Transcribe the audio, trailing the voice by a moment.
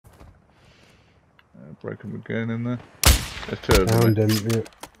Broken wood going in there. There's two of them. Downed him, yeah.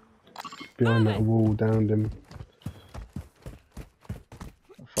 Behind that wall, downed him.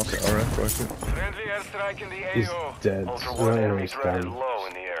 Fuck it, alright, broke it. Friendly airstrike in the He's AO. dead. Ultra No, One no, enemy he's threat is down. low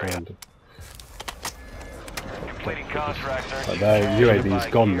in the area. Downed him. Completing contract search. But the UAV's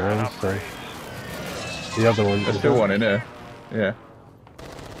gone now, so... The other one... There's still one in here. Yeah.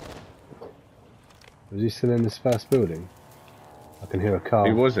 Was he still in this first building? I can hear a car.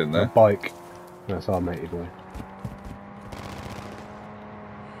 He was in there. A bike. That's our matey boy.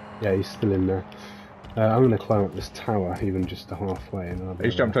 Yeah, he's still in there. I'm going to climb up this tower, even just to halfway, and I'll be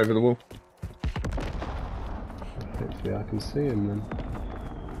He's jumped over the wall. Hopefully I can see him then.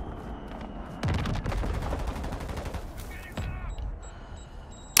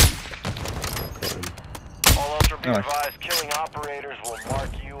 Got him. All Ultra be Nice. advised, killing operators will mark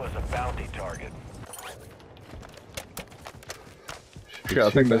you as a bounty target. Shit, I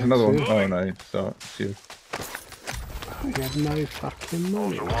think there's another one. Oh no, it's you. Oh, you have no fucking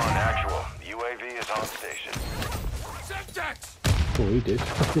money. Ultra One, actual. The UAV is on station. Oh, he did.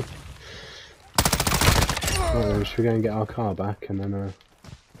 Right then, should we go and get our car back and then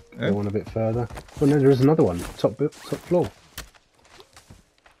go on a bit further? Oh no, there is another one. Top floor.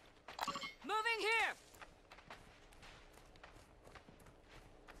 Moving here.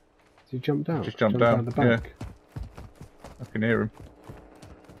 Has he jumped out? Just jumped out down, of the back? I can hear him.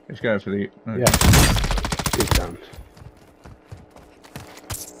 He's going for the... No. Yeah. He's down.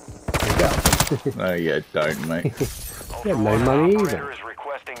 No, you don't, mate. You have no money either. Operator is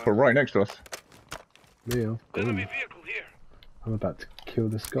requesting. But right next to us. Yeah, Enemy vehicle here. I'm about to kill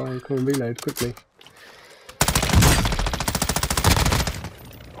this guy. Come on, reload quickly.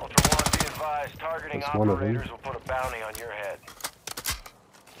 Ultra One, be advised, targeting That's one of them. operators will put a bounty on your head.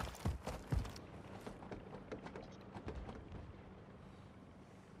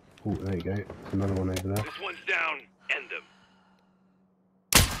 Oh, there you go. There's another one over there. This one's down. End them.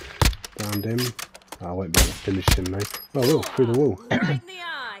 Found him. Oh, I won't be able to finish him though. Oh, well, through the wall. Right in the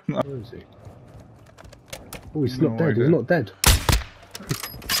eye. Where is he? Oh, he's No not dead. idea. He's not dead.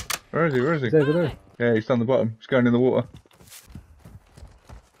 Where is he? Where is he? He's over there. Yeah, he's down the bottom. He's going in the water.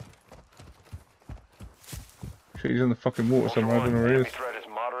 Shit, he's in the fucking water Ultra somewhere. I don't One, know where he enemy is. threat is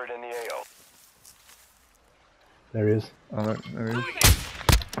moderate in the AO. There he is. Oh, there he is.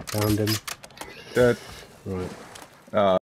 Found him. Dead. Right.